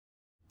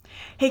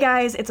Hey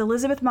guys, it's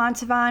Elizabeth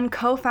Montavon,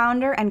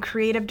 co-founder and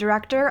creative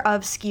director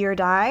of Ski or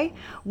Die.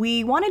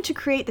 We wanted to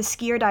create the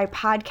Ski or Die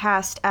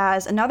podcast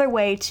as another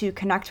way to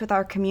connect with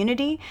our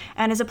community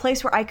and as a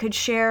place where I could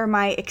share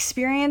my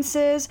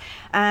experiences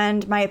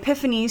and my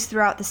epiphanies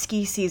throughout the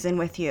ski season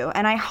with you.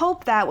 And I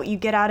hope that what you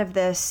get out of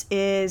this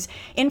is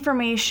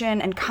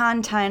information and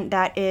content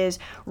that is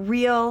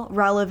real,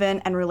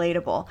 relevant, and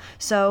relatable.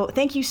 So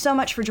thank you so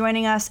much for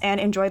joining us and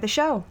enjoy the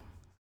show.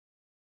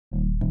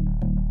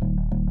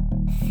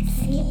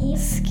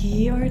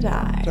 Ski or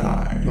die.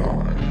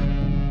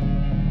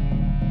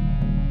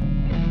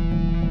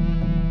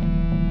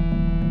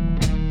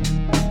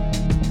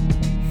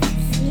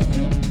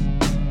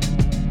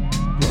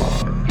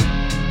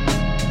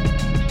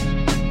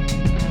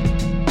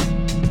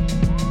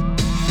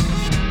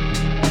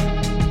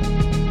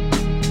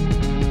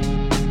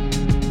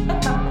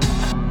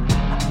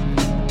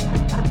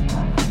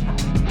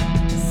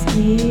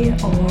 Ski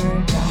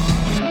or die.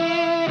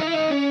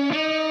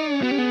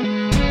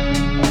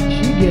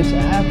 Gets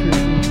after it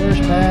from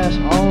first pass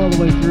all the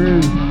way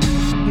through.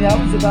 Yeah, that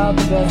was about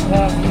the best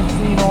pass we've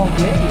seen all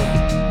day.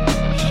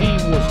 She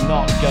was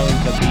not going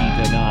to be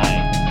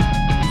denied.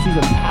 She's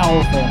a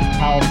powerful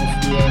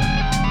skier.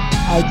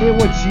 I tell you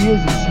what she is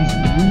she's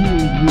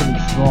really, really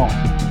strong.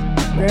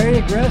 Very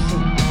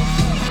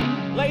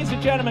aggressive. Ladies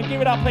and gentlemen, give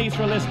it up please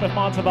for Elizabeth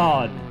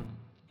Montavon.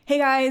 Hey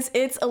guys,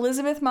 it's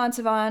Elizabeth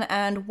Montavon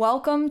and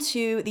welcome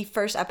to the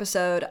first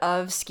episode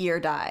of Ski or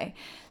Die.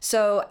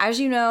 So as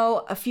you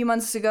know, a few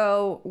months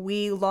ago,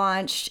 we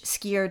launched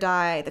Ski or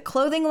Die, the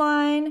clothing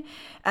line,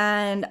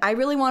 and I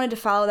really wanted to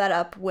follow that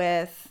up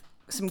with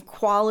some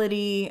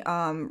quality,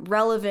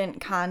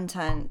 relevant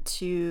content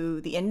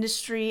to the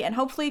industry and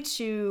hopefully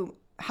to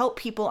help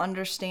people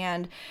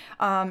understand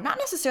not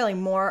necessarily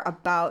more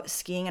about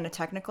skiing in a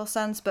technical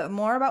sense, but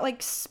more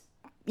about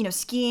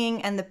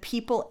skiing and the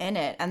people in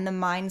it and the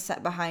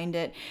mindset behind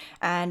it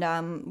and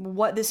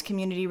what this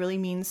community really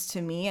means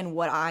to me and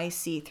what I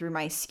see through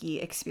my ski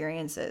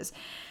experiences.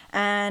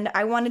 And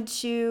I wanted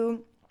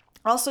to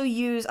also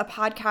use a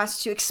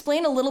podcast to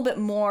explain a little bit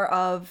more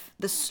of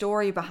the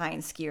story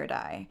behind Ski or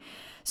Die.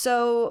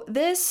 So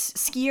this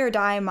Ski or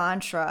Die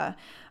mantra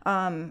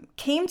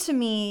came to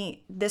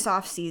me this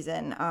off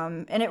season,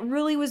 and it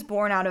really was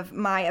born out of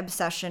my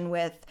obsession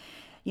with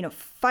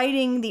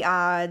fighting the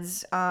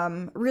odds,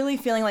 really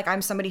feeling like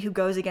I'm somebody who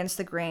goes against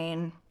the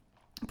grain,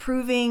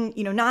 proving,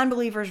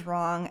 non-believers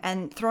wrong,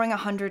 and throwing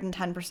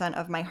 110%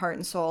 of my heart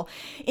and soul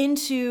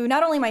into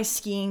not only my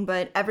skiing,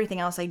 but everything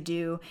else I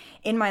do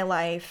in my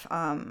life,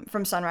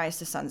 from sunrise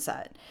to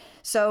sunset.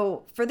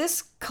 So for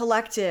this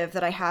collective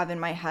that I have in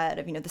my head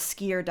of, the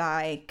Ski or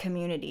Die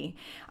community,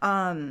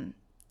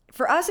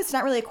 for us, it's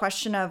not really a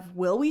question of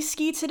will we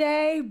ski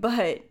today,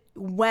 but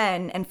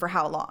when and for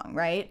how long,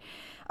 right?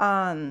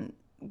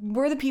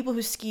 We're the people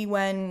who ski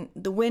when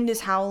the wind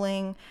is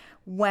howling,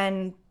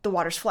 when the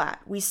water's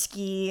flat. We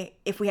ski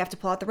if we have to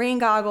pull out the rain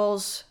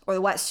goggles or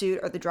the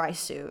wetsuit or the dry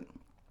suit.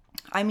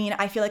 I mean,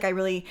 I feel like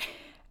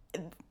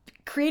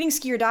creating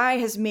Ski or Die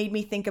has made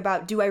me think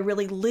about, do I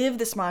really live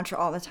this mantra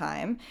all the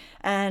time?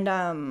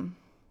 And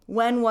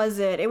when was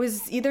it? It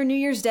was either New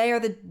Year's Day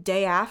or the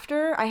day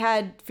after. I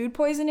had food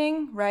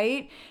poisoning,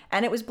 right?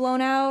 And it was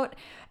blown out.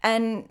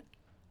 And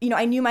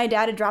I knew my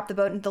dad had dropped the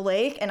boat into the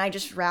lake and I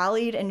just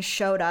rallied and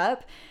showed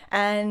up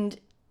and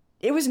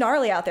it was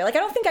gnarly out there. I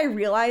don't think I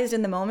realized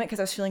in the moment because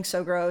I was feeling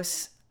so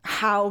gross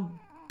how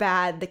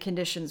bad the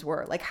conditions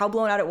were, how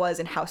blown out it was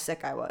and how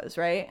sick I was,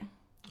 right?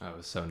 Oh, it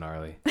was so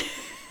gnarly.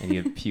 And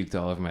you had puked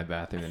all over my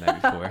bathroom the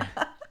night before.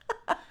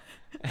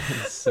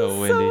 It's so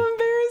windy. So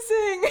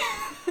embarrassing.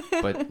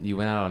 But you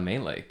went out on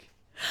Main Lake.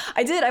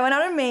 I did. I went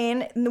out in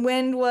Maine. And the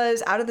wind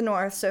was out of the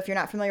north. So if you're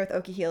not familiar with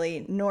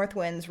Okeechobee, north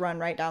winds run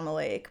right down the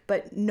lake.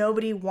 But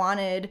nobody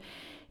wanted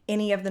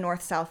any of the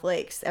north-south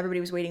lakes. Everybody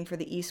was waiting for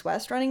the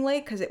east-west running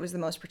lake because it was the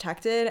most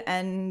protected.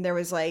 And there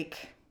was how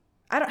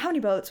many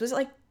boats? Was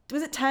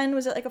it 10?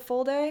 Was it a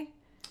full day?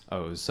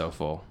 Oh, it was so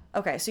full.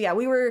 Okay, so yeah,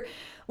 we were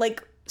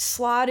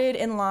slotted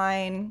in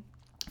line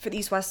for the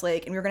east-west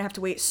lake and we were going to have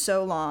to wait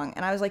so long.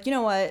 And I was like, you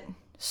know what?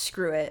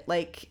 Screw it.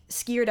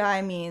 Ski or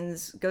die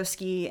means go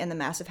ski in the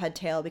massive head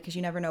tail because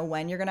you never know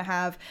when you're going to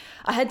have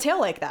a head tail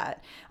like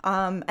that.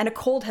 And a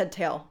cold head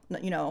tail,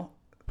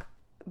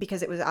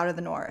 because it was out of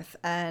the north.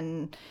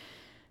 And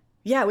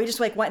yeah, we just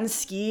went and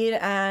skied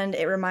and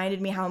it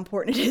reminded me how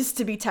important it is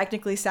to be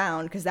technically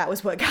sound because that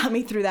was what got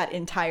me through that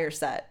entire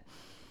set.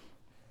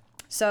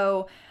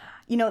 So,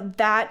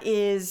 that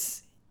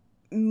is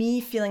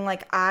me feeling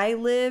like I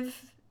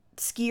live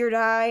Ski or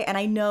Die and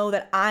I know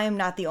that I'm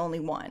not the only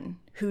one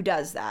who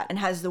does that and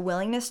has the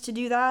willingness to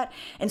do that.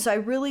 And so I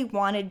really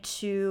wanted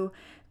to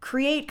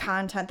create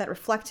content that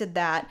reflected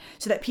that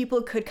so that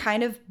people could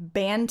kind of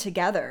band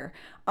together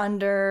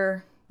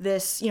under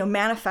this,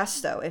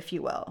 manifesto, if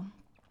you will.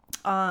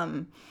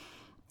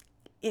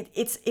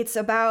 It's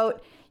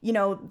about,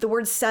 the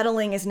word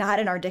settling is not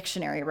in our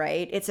dictionary,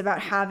 right? It's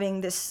about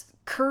having this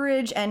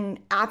courage and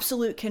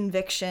absolute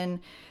conviction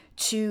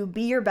to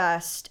be your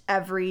best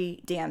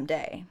every damn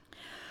day.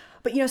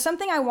 But,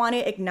 something I want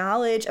to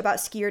acknowledge about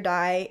Ski or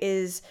Die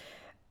is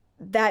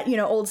that,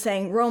 old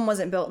saying, Rome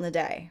wasn't built in a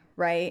day,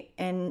 right?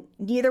 And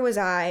neither was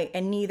I,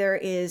 and neither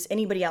is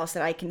anybody else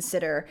that I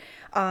consider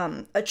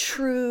a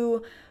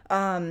true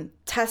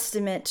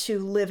testament to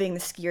living the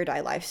Ski or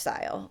Die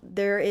lifestyle.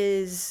 There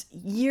is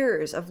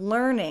years of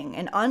learning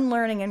and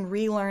unlearning and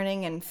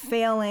relearning and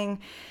failing,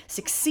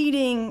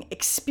 succeeding,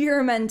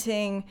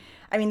 experimenting.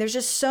 I mean, there's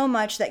just so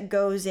much that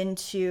goes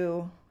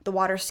into the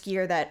water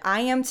skier that I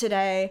am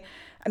today.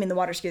 I mean, the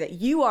water skier that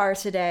you are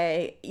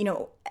today.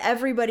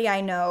 Everybody I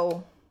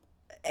know,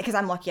 because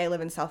I'm lucky I live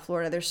in South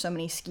Florida, there's so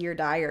many Ski or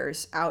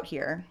Diers out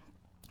here.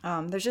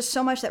 There's just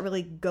so much that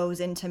really goes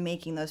into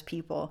making those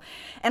people.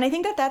 And I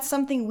think that that's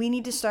something we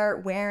need to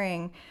start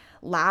wearing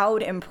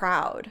loud and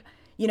proud.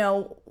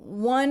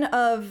 One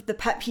of the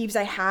pet peeves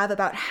I have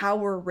about how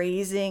we're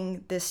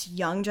raising this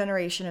young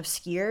generation of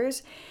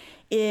skiers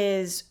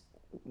is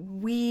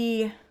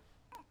we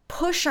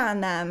push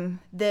on them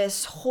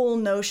this whole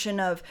notion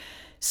of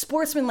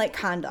sportsmanlike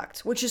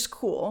conduct, which is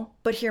cool,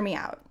 but hear me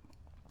out.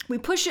 We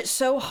push it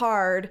so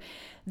hard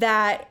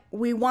that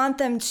we want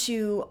them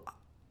to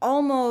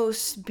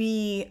almost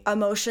be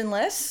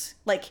emotionless,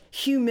 like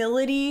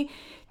humility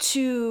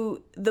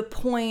to the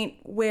point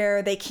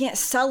where they can't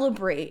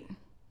celebrate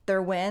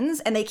their wins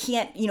and they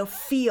can't,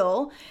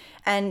 feel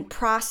and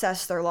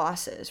process their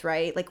losses,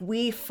 right? Like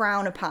we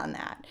frown upon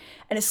that.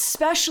 And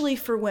especially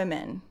for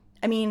women.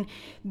 I mean,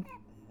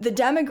 the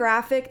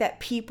demographic that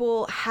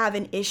people have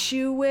an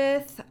issue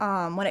with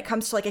when it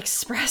comes to like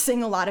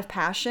expressing a lot of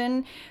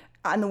passion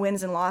on the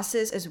wins and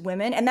losses is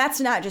women. And that's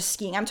not just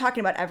skiing. I'm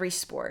talking about every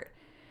sport.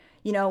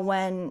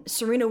 When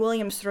Serena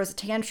Williams throws a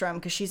tantrum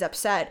because she's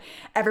upset,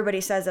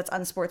 everybody says that's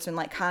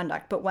unsportsmanlike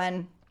conduct. But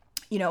when,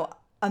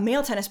 a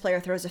male tennis player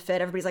throws a fit,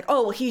 everybody's like,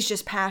 oh, well, he's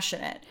just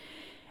passionate.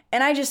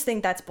 And I just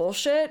think that's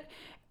bullshit.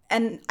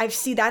 And I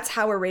see that's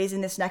how we're raising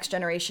this next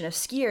generation of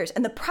skiers.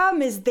 And the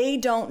problem is they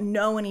don't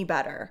know any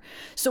better.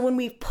 So when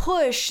we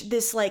push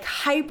this like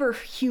hyper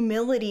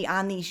humility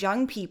on these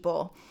young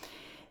people,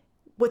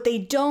 what they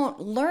don't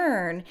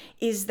learn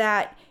is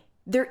that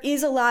there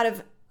is a lot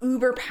of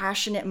uber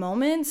passionate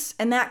moments,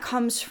 and that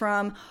comes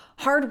from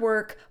hard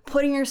work,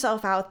 putting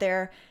yourself out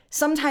there,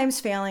 sometimes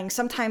failing,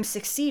 sometimes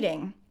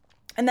succeeding.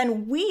 And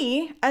then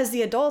we, as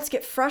the adults,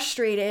 get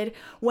frustrated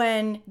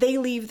when they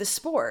leave the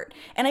sport.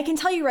 And I can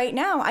tell you right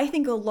now, I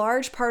think a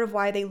large part of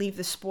why they leave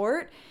the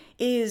sport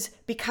is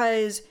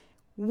because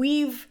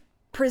we've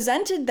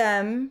presented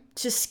them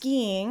to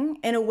skiing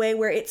in a way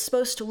where it's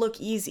supposed to look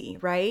easy,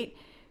 right?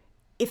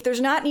 If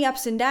there's not any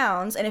ups and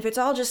downs, and if it's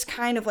all just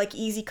kind of like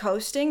easy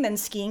coasting, then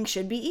skiing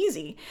should be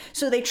easy.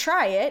 So they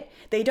try it.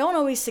 They don't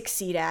always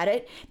succeed at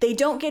it. They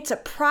don't get to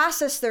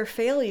process their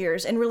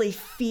failures and really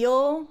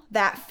feel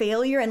that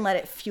failure and let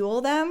it fuel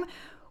them.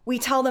 We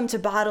tell them to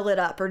bottle it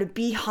up or to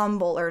be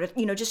humble or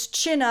to, just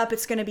chin up.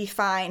 It's going to be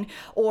fine.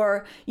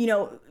 Or,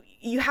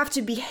 you have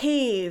to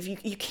behave.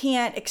 You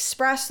can't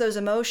express those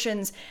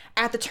emotions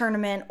at the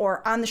tournament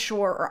or on the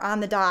shore or on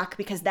the dock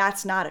because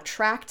that's not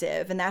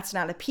attractive and that's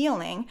not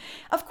appealing.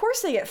 Of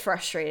course they get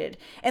frustrated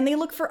and they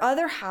look for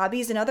other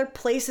hobbies and other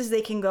places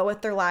they can go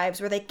with their lives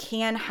where they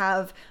can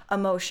have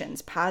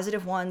emotions,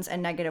 positive ones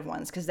and negative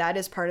ones, because that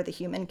is part of the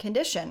human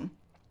condition.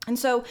 And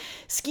so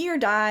Ski or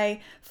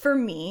Die for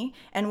me,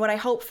 and what I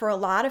hope for a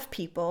lot of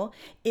people,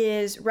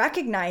 is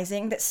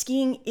recognizing that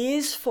skiing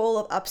is full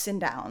of ups and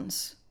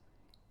downs.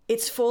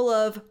 It's full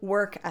of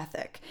work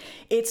ethic.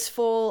 It's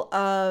full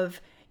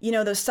of,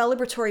 those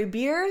celebratory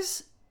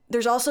beers.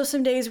 There's also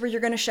some days where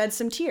you're going to shed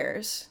some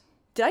tears.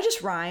 Did I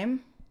just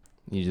rhyme?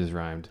 You just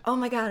rhymed. Oh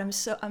my God,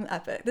 I'm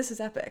epic. This is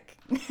epic.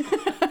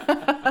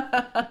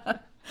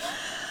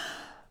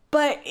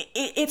 But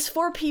it's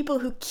for people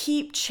who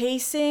keep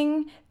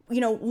chasing,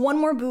 one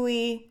more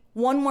buoy,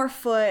 one more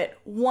foot,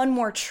 one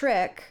more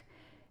trick,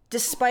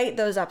 despite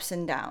those ups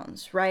and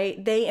downs,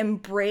 right? They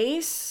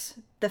embrace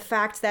the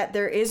fact that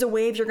there is a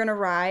wave you're going to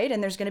ride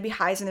and there's going to be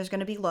highs and there's going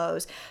to be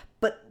lows,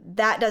 but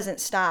that doesn't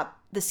stop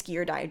the Ski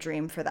or Die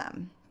dream for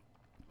them.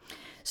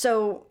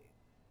 So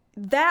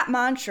that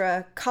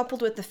mantra,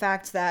 coupled with the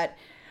fact that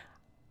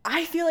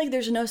I feel like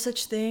there's no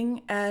such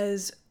thing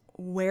as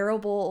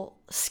wearable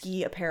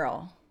ski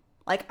apparel.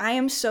 Like, I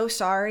am so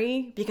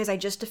sorry because I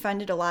just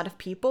offended a lot of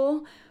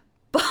people,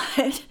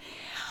 but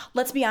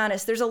let's be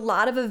honest, there's a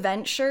lot of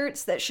event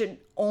shirts that should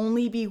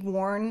only be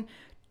worn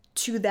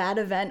to that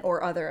event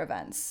or other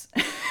events.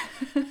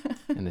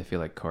 And they feel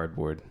like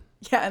cardboard.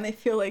 Yeah, and they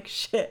feel like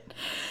shit.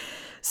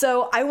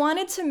 So I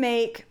wanted to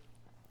make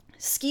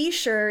ski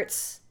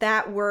shirts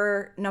that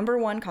were, number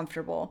one,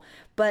 comfortable,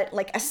 but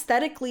like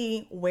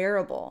aesthetically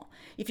wearable.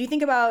 If you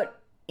think about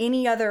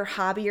any other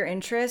hobby or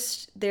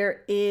interest,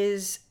 there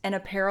is an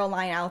apparel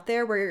line out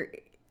there where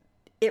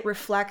it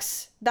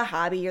reflects the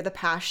hobby or the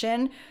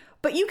passion,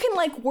 but you can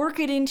like work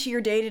it into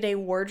your day-to-day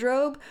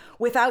wardrobe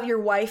without your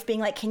wife being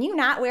like, can you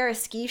not wear a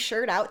ski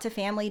shirt out to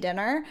family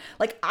dinner?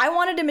 Like, I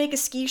wanted to make a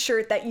ski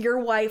shirt that your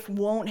wife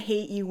won't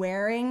hate you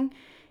wearing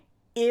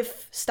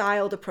if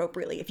styled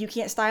appropriately. If you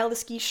can't style the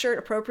ski shirt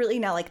appropriately,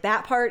 now like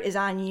that part is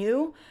on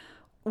you.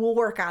 we'll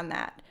work on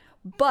that.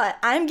 But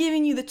I'm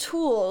giving you the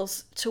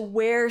tools to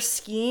wear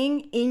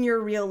skiing in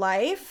your real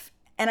life.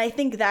 And I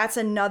think that's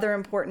another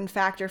important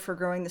factor for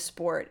growing the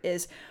sport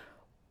is,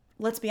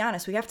 let's be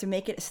honest, we have to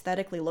make it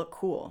aesthetically look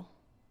cool.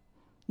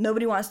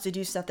 Nobody wants to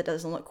do stuff that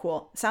doesn't look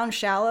cool. Sounds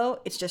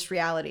shallow, it's just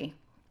reality.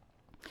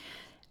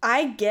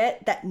 I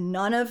get that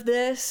none of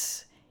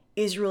this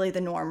is really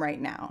the norm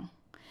right now.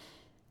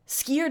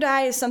 Ski or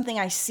die is something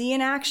I see in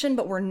action,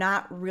 but we're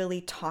not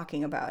really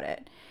talking about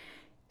it.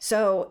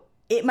 So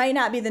it might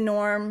not be the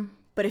norm,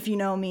 but if you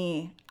know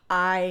me,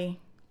 I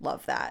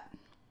love that.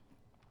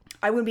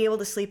 I wouldn't be able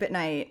to sleep at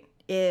night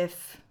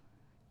if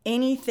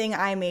anything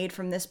I made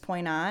from this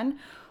point on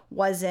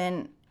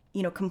wasn't,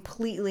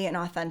 completely an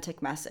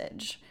authentic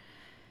message.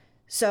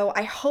 So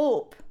I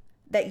hope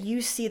that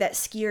you see that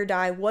Ski or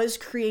Die was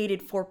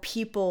created for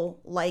people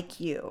like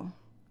you.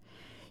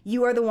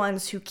 You are the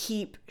ones who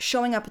keep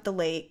showing up at the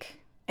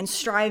lake and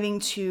striving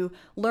to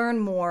learn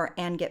more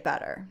and get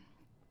better.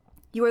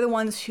 You are the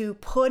ones who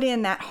put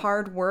in that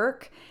hard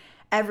work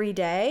every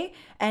day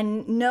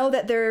and know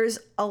that there's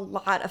a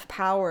lot of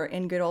power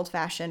in good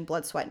old-fashioned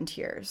blood, sweat, and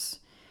tears.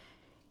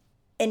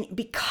 And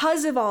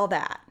because of all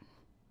that,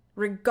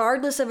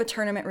 regardless of a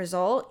tournament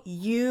result,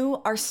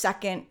 you are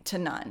second to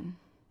none.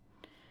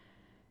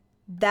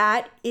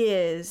 That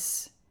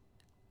is,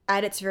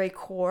 at its very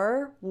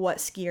core,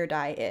 what Ski or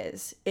Die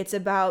is. It's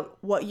about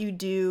what you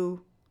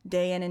do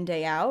day in and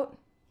day out,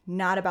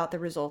 not about the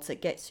results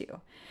it gets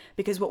you.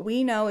 Because what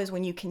we know is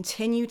when you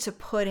continue to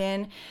put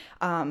in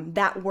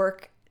that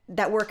work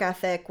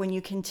ethic, when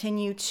you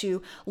continue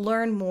to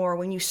learn more,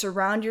 when you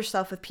surround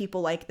yourself with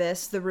people like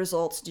this, the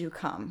results do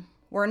come.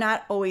 We're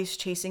not always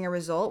chasing a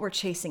result, we're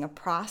chasing a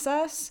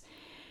process.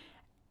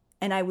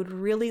 And I would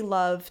really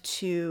love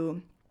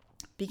to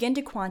begin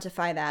to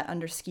quantify that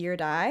under Ski or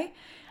Die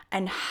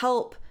and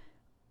help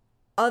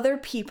other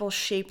people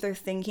shape their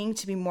thinking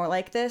to be more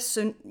like this.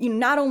 So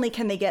not only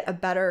can they get a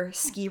better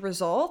ski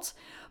result,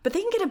 but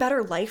they can get a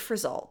better life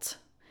result.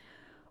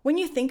 When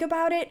you think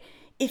about it,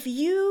 if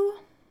you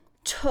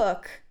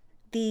took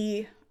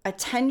the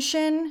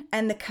attention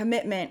and the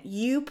commitment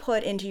you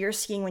put into your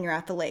skiing when you're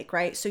at the lake,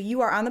 right? So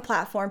you are on the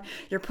platform,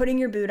 you're putting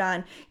your boot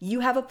on, you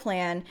have a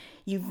plan,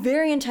 you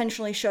very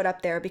intentionally showed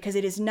up there because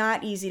it is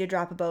not easy to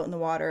drop a boat in the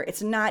water.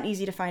 It's not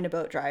easy to find a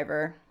boat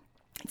driver.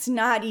 It's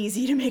not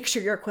easy to make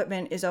sure your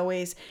equipment is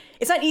always,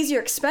 it's not easy or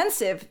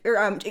expensive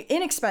or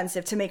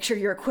inexpensive to make sure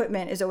your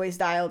equipment is always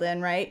dialed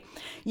in, right?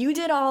 You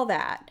did all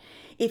that.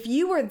 If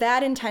you were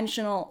that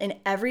intentional in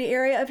every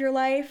area of your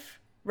life,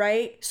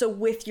 right? So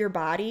with your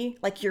body,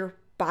 like your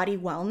body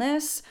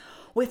wellness,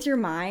 with your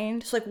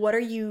mind, so like what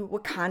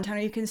content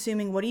are you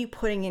consuming? What are you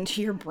putting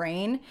into your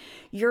brain?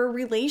 Your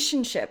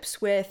relationships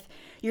with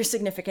your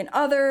significant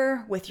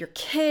other, with your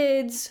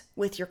kids,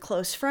 with your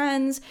close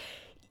friends,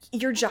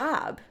 your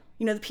job,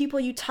 the people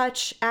you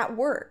touch at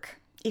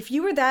work. If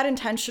you were that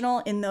intentional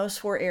in those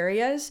 4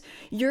 areas,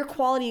 your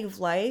quality of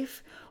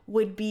life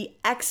would be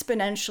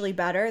exponentially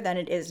better than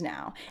it is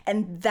now.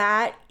 And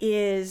that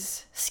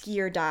is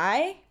Ski or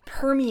Die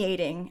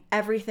permeating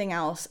everything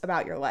else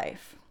about your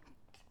life.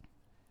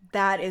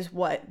 That is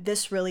what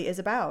this really is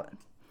about.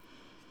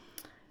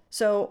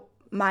 So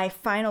my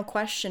final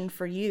question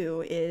for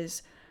you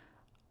is,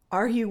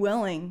 are you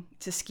willing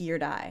to ski or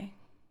die?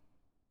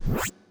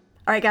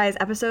 All right, guys,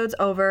 episode's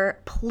over.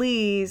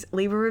 Please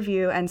leave a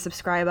review and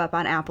subscribe up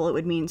on Apple. It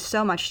would mean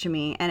so much to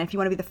me. And if you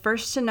want to be the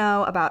first to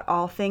know about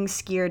all things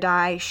Ski or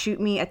Die, shoot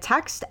me a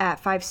text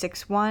at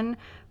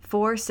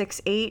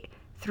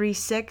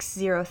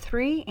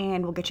 561-468-3603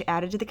 and we'll get you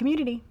added to the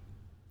community.